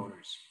 billion,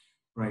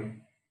 right?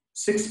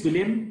 6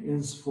 billion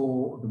is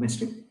for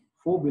domestic,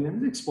 4 billion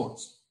is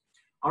exports.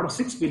 Out of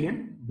 6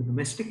 billion, the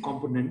domestic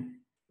component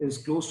is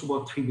close to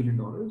about $3 billion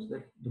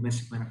that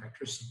domestic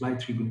manufacturers supply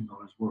 $3 billion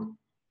worth.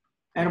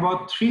 And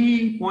about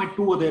 3.2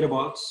 or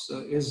thereabouts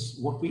is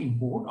what we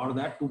import. Out of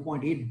that,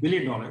 $2.8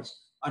 billion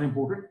are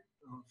imported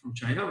from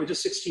China, which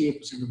is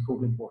 68% of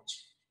total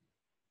imports.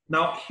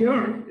 Now,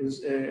 here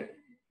is a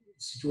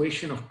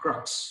situation of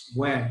crux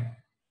where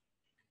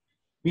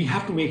we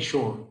have to make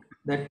sure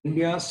that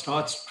India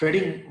starts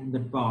treading on the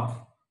path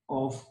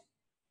of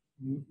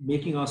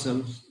making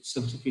ourselves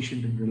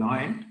self-sufficient and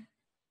reliant,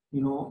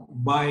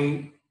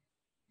 by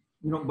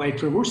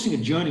traversing a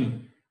journey,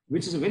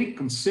 which is a very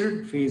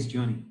considered phase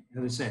journey.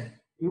 As I said,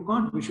 you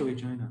can't wish away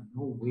China.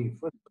 No way.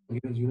 First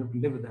years, you have to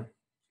live with them.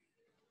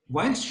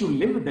 Whilst you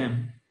live with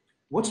them,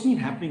 what's been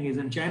happening is,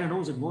 and China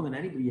knows it more than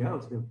anybody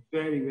else, they're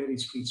very, very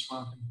street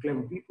smart and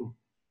clever people,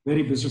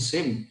 very business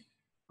savvy.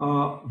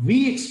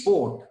 We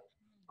export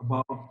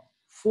about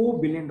 $4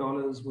 billion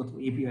worth of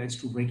APIs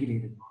to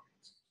regulated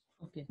markets.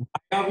 Okay.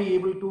 Why are we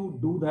able to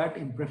do that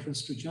in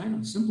preference to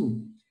China?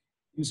 Simple.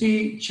 You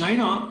see,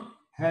 China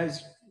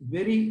has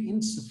very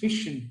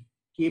insufficient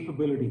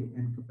capability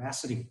and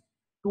capacity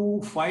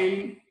to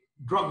file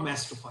drug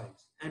master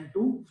files and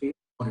to face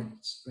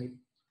audits, right?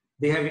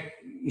 They have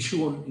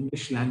issue on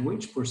English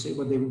language per se,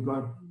 but they've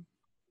employed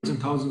hundreds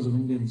and thousands of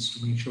Indians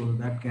to make sure that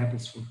that gap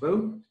is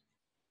fulfilled.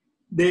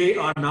 They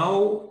are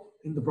now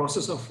in the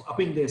process of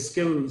upping their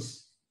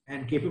skills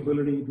and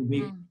capability to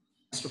make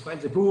master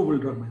files,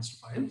 approvable drug master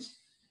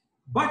files.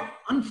 But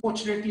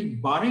unfortunately,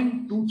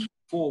 barring 2, 3,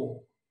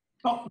 4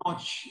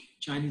 top-notch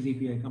Chinese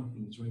API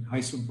companies, right?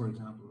 Hisun, for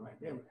example, right?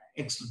 They're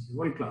excellent, they're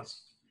world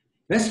class.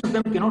 Rest of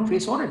them cannot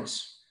face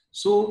audits.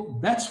 So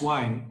that's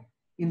why,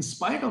 in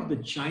spite of the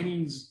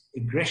Chinese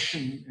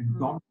aggression and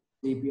dominance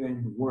of API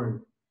in the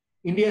world,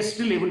 India is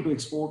still able to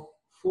export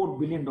 $4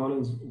 billion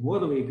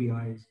worth of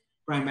APIs,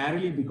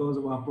 primarily because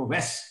of our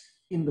prowess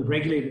in the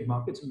regulated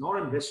markets and not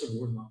in the rest of the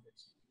world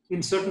markets.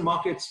 In certain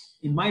markets,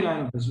 in my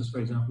line of business, for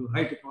example,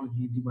 high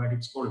technology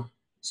antibiotics called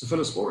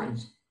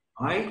cephalosporins,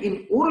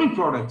 in oral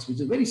products, which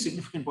is a very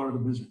significant part of the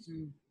business,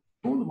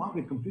 hold the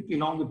market completely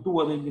along with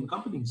 2 other Indian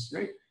companies,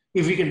 right?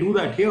 If we can do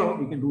that here,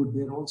 we can do it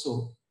there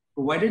also,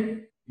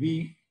 provided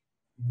we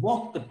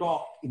walk the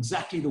talk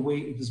exactly the way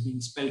it is being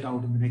spelled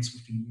out in the next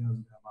 15 years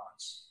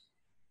thereabouts.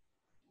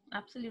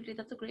 Absolutely.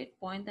 That's a great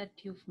point that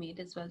you've made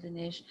as well,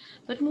 Dinesh.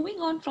 But moving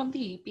on from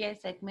the API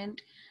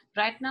segment,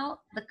 right now,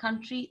 the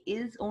country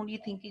is only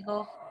thinking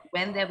of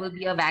when there will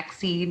be a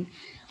vaccine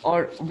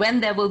or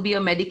when there will be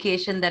a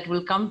medication that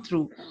will come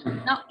through.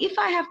 Now, if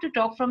I have to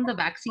talk from the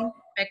vaccine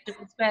perspective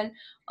as well,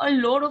 a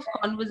lot of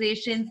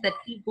conversations that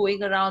keep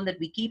going around that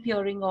we keep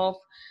hearing of.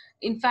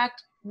 In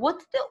fact,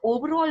 what's the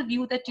overall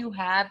view that you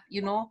have,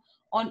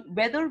 on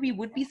whether we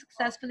would be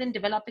successful in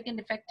developing an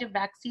effective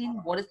vaccine?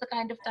 What is the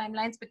kind of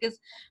timelines? Because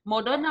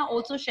Moderna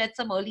also shared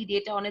some early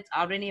data on its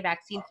RNA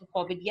vaccine for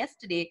COVID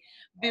yesterday.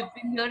 We've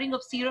been hearing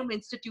of Serum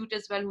Institute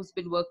as well, who's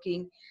been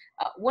working.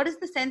 What is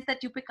the sense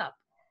that you pick up?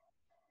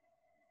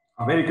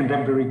 A very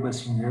contemporary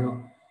question here.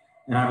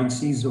 And having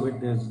seized of it,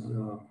 there's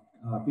a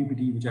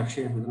PPT which I've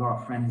shared with a lot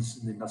of friends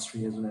in the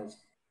industry as well as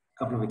a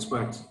couple of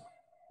experts.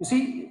 You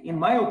see, in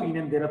my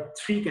opinion, there are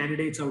 3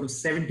 candidates out of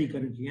 70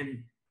 currently,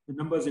 and the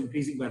numbers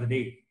increasing by the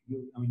day.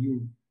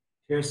 You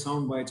hear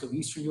sound bites of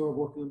Eastern Europe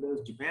working on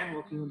this, Japan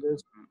working on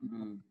this.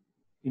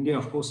 India,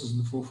 of course, is in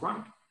the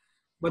forefront.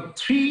 But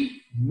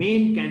three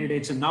main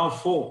candidates, and now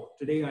four.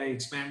 Today I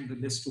expand the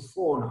list to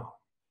four now.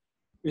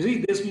 You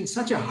see, there's been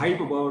such a hype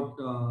about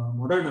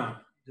Moderna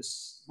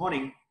this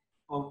morning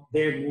of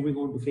they're moving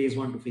on to phase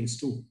 1 to phase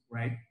 2,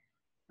 right?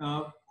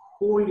 Uh,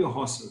 Hold your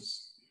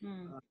horses.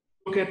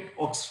 Look at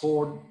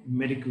Oxford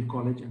Medical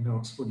College and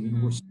Oxford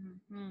University.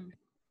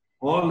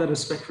 All the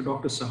respect for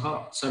Dr.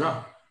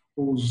 Sarah,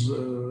 who's,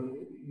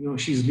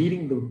 she's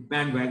leading the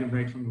bandwagon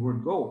right from the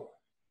word go.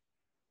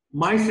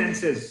 My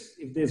sense is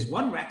if there's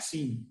one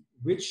vaccine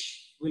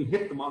which will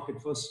hit the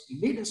market first,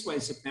 latest by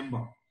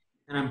September,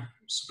 and I'm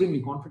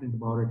supremely confident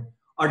about it,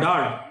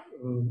 Adar,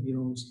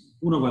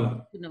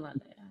 Poonawalla,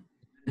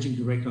 managing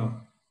director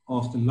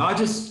of the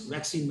largest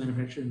vaccine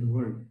manufacturer in the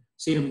world,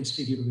 Serum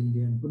Institute of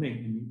India in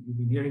Pune, and you've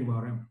been hearing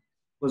about him,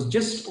 was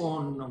just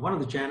on one of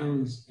the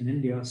channels in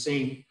India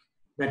saying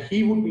that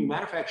he would be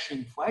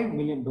manufacturing 5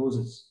 million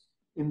doses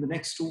in the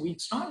next 2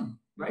 weeks' time,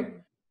 right?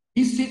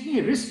 He's taking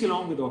a risk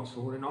along with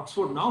Oxford, and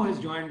Oxford now has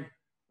joined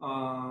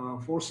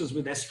forces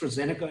with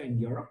AstraZeneca in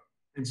Europe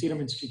and Serum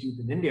Institute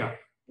in India.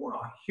 What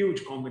a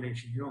huge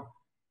combination,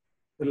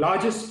 The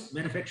largest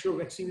manufacturer of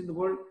vaccine in the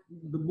world,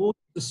 the most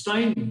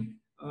pristine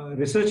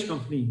research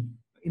company,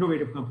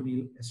 innovative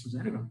company,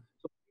 AstraZeneca.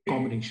 So,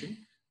 combination.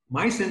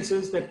 My sense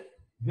is that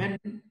when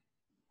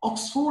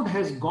Oxford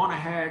has gone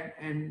ahead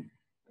and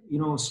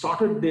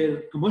started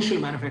their commercial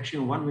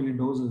manufacturing of 1 million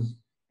doses,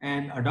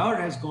 and Adar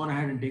has gone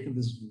ahead and taken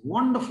this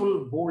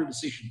wonderful, bold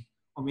decision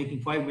of making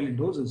 5 million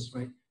doses,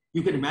 right?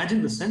 You can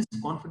imagine the sense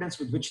of confidence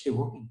with which they're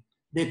working.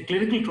 Their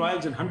clinical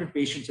trials in 100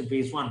 patients in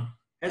phase 1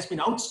 has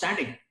been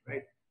outstanding,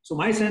 right? So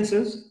my sense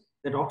is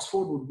that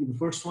Oxford would be the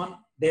first one.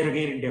 There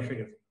again, India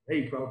figures.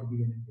 Very proud to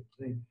be an Indian,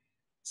 right?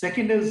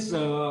 Second is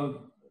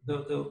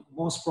the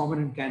most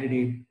prominent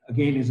candidate,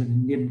 again, is an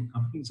Indian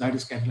company,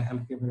 Zydus Cadila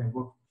Healthcare, where I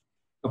worked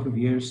a couple of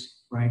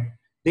years, right?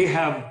 They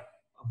have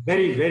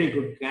very, very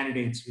good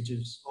candidates, which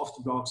is off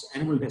the blocks.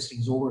 Animal testing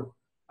is over.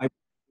 I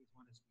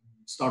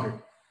started.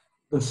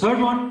 The third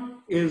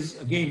one is,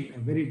 again, a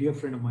very dear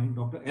friend of mine,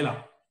 Dr.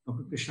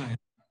 Krishna Ella.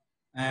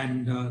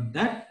 And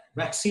that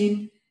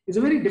vaccine is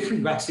a very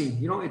different vaccine.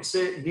 It's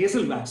a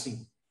nasal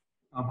vaccine,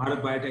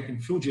 Bharat Biotech and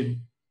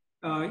Fujian.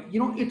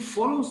 It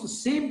follows the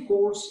same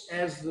course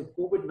as the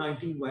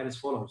COVID-19 virus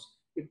follows.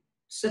 It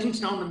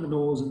settles down in the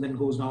nose and then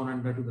goes down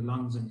under to the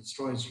lungs and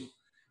destroys you.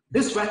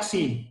 This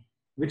vaccine,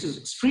 which is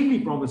extremely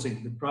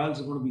promising, the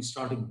trials are going to be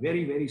starting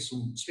very, very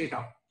soon, straight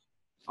up.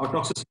 Our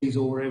toxicity is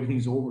over,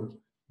 everything's over.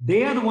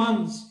 They are the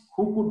ones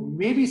who could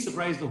maybe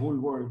surprise the whole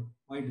world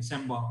by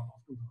December of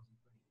 2020.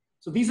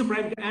 So these are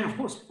prime, and of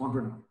course,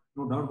 Moderna,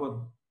 no doubt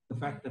about the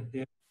fact that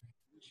their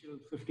initial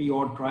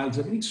 50-odd trials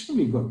have been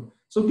extremely good.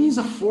 So these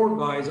are 4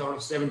 guys out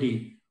of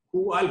 70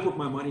 who I'll put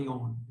my money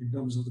on in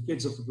terms of the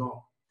kids of the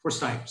block,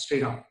 first time,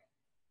 straight up.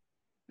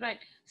 Right.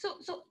 So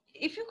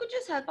if you could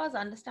just help us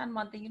understand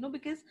one thing,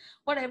 because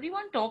what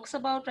everyone talks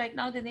about right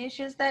now, Dinesh,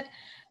 is that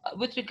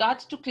with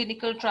regards to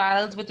clinical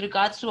trials, with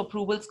regards to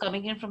approvals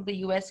coming in from the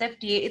US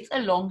FDA, it's a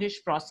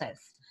longish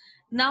process.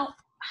 Now,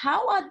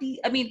 how are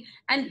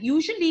and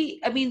usually,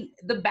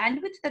 the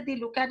bandwidth that they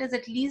look at is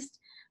at least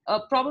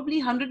probably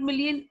 100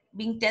 million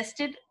being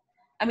tested.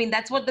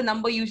 That's what the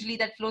number usually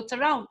that floats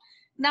around.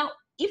 Now,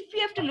 if we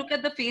have to look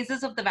at the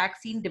phases of the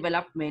vaccine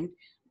development,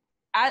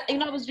 I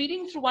was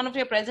reading through one of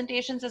your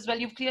presentations as well.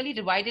 You've clearly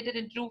divided it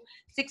into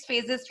 6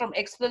 phases, from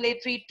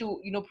exploratory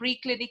to,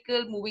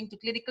 preclinical, moving to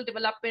clinical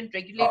development,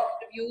 regulatory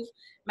reviews,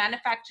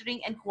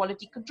 manufacturing, and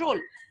quality control.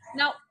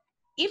 Now,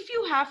 if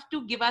you have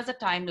to give us a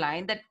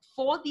timeline that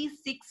for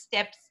these 6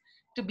 steps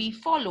to be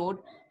followed,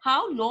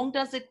 how long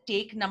does it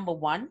take, number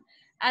one?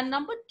 And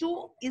number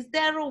two, is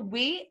there a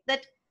way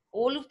that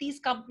all of these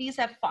companies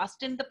have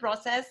fastened the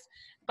process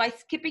by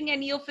skipping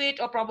any of it,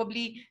 or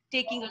probably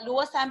taking a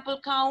lower sample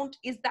count?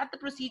 Is that the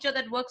procedure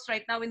that works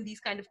right now in these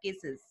kind of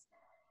cases?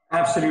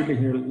 Absolutely,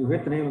 Hiral. You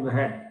hit the nail on the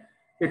head.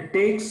 It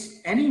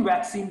takes, any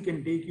vaccine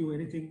can take you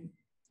anything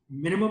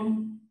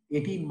minimum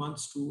 18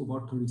 months to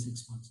about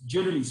 36 months,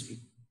 generally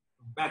speaking.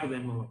 Back of the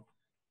envelope,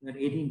 that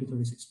 18 to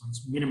 36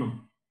 months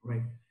minimum,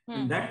 right?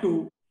 And that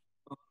too,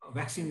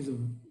 vaccine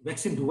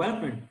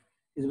development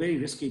is a very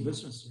risky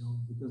business,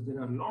 because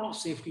there are a lot of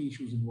safety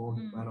issues involved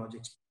in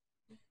biologics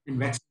and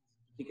vaccines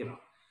in particular.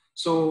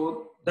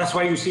 So that's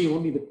why you see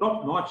only the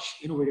top-notch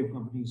innovative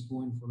companies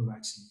going for the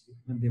vaccines,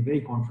 and they're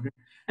very confident,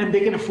 and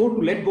they can afford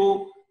to let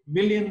go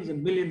millions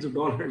and millions of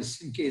dollars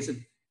in case it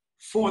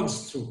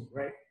falls through,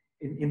 right?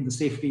 In the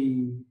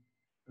safety,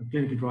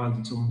 clinical trials,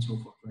 and so on and so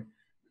forth, right?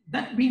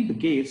 That being the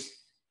case,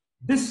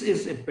 this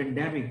is a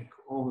pandemic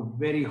of a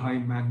very high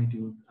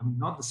magnitude.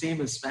 Not the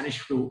same as Spanish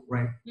flu,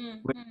 right?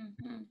 Where,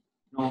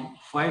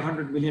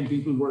 500 million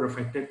people were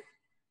affected,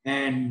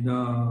 and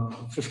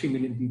 50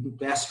 million people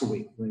passed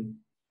away,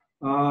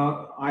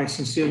 right? I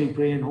sincerely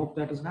pray and hope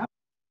that doesn't happen.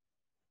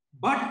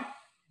 But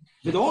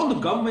with all the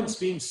governments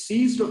being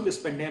seized of this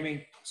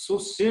pandemic so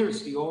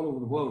seriously all over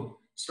the world,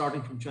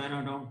 starting from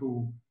China down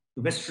to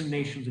the Western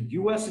nations, and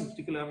US in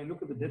particular,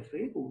 look at the death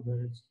rate over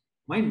there. It's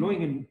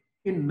mind-blowing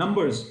in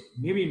numbers.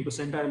 Maybe in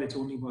percentile, it's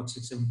only about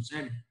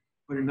 6-7%,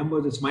 but in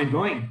numbers, it's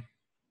mind-blowing.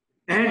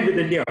 and with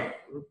India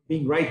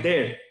being right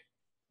there,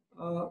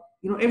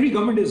 every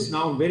government is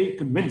now very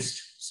convinced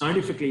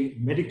scientifically,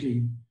 medically,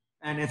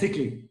 and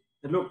ethically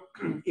that look,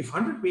 if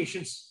 100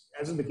 patients,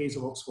 as in the case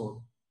of Oxford,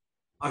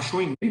 are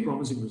showing very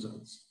promising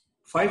results,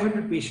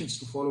 500 patients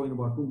to follow in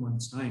about 2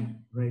 months'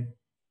 time, right?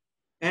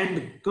 And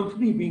the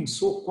company being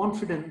so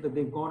confident that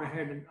they've gone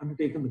ahead and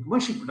undertaken the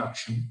commercial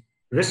production,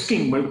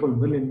 risking multiple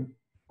million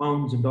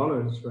pounds and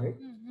dollars, right?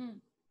 Mm-hmm.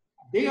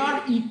 They are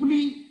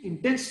equally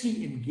intensely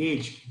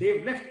engaged.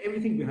 They've left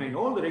everything behind,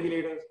 all the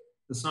regulators,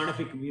 the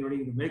scientific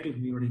community, the medical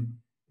community.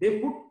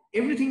 They've put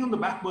everything on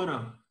the back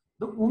burner.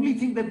 The only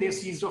thing that they're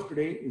seized of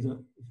today is an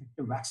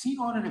effective vaccine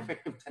or an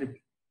effective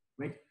therapy,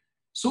 right?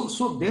 So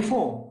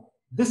therefore,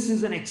 this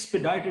is an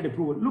expedited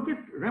approval. Look at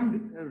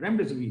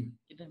remdesivir.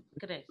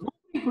 Correct.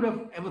 Nobody could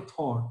have ever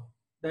thought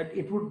that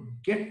it would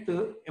get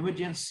the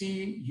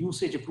emergency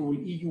usage approval,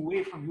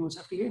 EUA, from US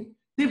FDA.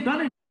 They've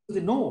done it.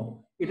 They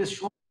know it has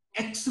shown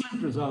excellent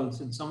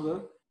results in some of the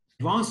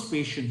advanced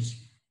patients,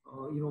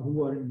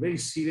 who are in very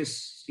serious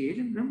stage,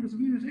 and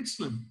remdesivir is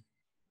excellent.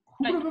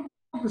 Who could have ever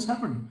thought this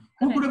happened?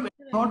 Who could have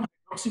thought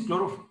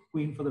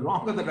hydroxychloroquine for the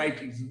wrong or the right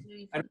reasons?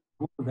 I don't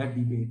go to that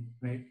debate,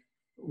 right?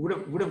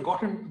 Would have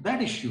gotten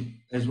that issue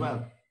as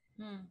well.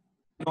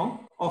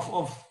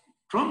 Of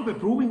Trump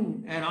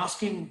approving and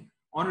asking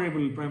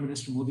Honorable Prime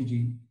Minister Modi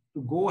ji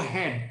to go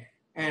ahead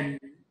and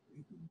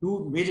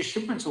do major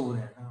shipments over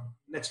there.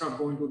 Let's not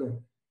go into the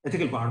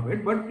ethical part of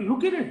it, but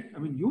look at it. I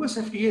mean, US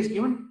FDA has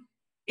given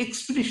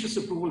expeditious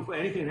approval for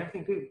anything and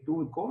everything to do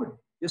with COVID,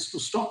 just to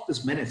stop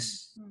this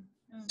menace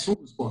as soon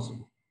as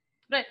possible.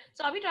 Right.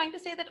 So are we trying to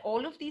say that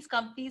all of these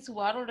companies who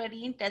are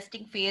already in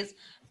testing phase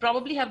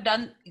probably have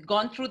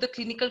gone through the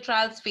clinical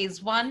trials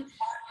phase 1,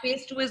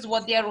 phase 2 is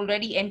what they are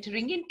already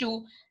entering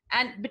into,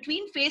 and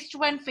between phase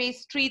 2 and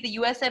phase 3, the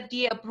US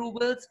FDA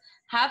approvals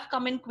have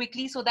come in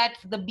quickly so that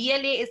the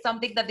BLA is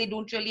something that they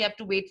don't really have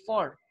to wait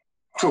for?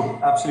 True.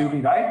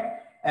 Absolutely right.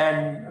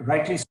 And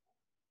rightly so.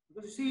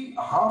 Because you see,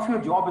 half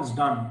your job is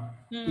done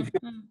if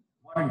you're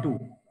 1 and 2.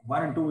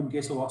 1 and 2 in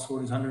case of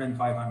Oxford is 100 and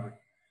 500.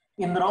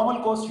 In the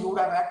normal course, you would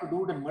have had to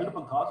do it in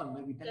multiple thousand,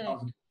 maybe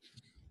 10,000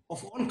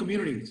 of all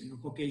communities,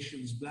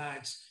 Caucasians,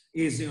 blacks,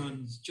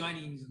 Asians,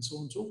 Chinese, and so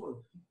on and so forth.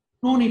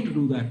 No need to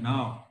do that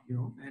now,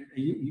 and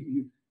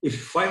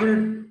if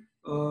 500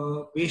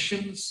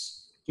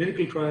 patients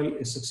clinical trial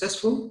is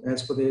successful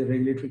as per the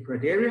regulatory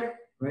criteria,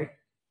 right,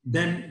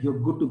 then you're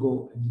good to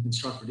go and you can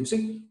start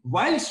producing.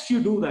 Whilst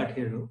you do that,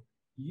 Hiral,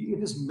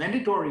 it is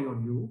mandatory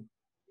on you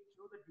to make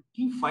sure that you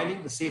keep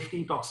filing the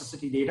safety,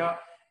 toxicity data,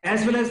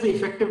 as well as the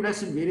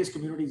effectiveness in various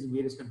communities in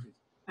various countries.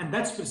 And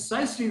that's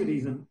precisely the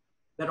reason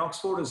that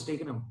Oxford has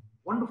taken a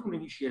wonderful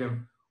initiative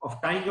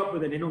of tying up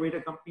with an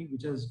innovator company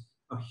which has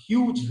a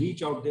huge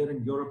reach out there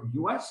in Europe and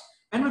US,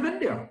 and with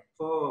India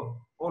for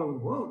all over the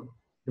world,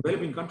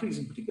 developing countries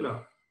in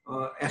particular,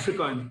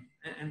 Africa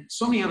and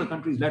so many other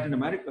countries, Latin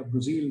America,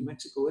 Brazil,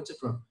 Mexico,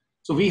 etc.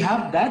 So we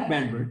have that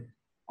bandwidth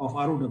of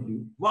ROW,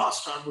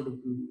 vast ROW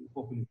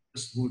population,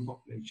 world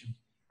population,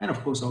 and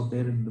of course out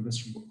there in the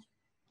Western world.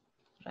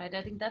 Right.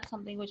 I think that's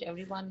something which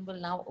everyone will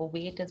now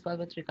await as well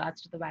with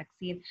regards to the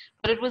vaccine.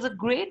 But it was a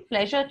great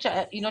pleasure,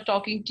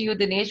 talking to you,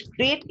 Dinesh.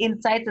 Great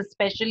insights,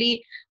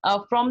 especially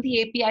from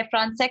the API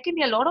front.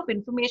 Secondly, a lot of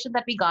information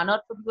that we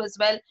garnered from you as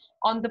well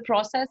on the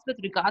process with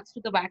regards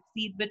to the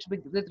vaccine,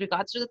 with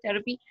regards to the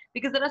therapy,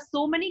 because there are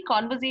so many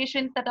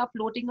conversations that are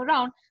floating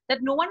around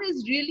that no one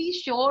is really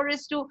sure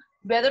as to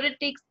whether it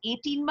takes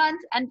 18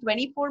 months and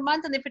 24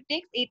 months. And if it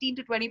takes 18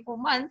 to 24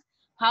 months,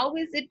 how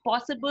is it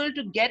possible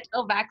to get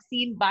a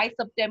vaccine by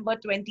September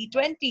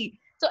 2020?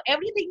 So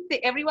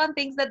everyone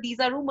thinks that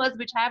these are rumors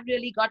which have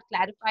really got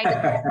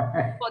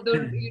clarified for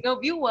the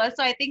viewers.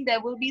 So I think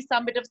there will be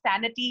some bit of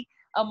sanity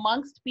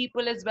amongst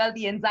people as well.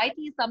 The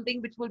anxiety is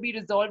something which will be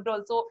resolved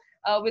also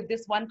with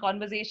this one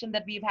conversation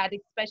that we've had,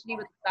 especially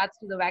with regards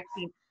to the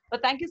vaccine.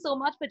 But thank you so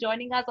much for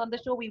joining us on the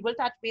show. We will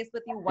touch base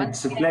with you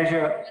once. It's a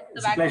pleasure.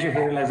 It's a pleasure,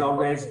 Hiral, as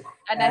always.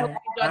 And I hope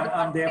you enjoyed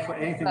I'm there for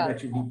anything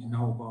that you need to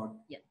know about.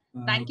 Yes.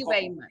 Thank you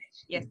very much.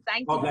 Yes, thank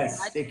you. God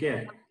bless. Take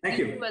care. Thank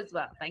you. You as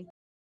well. Thank you.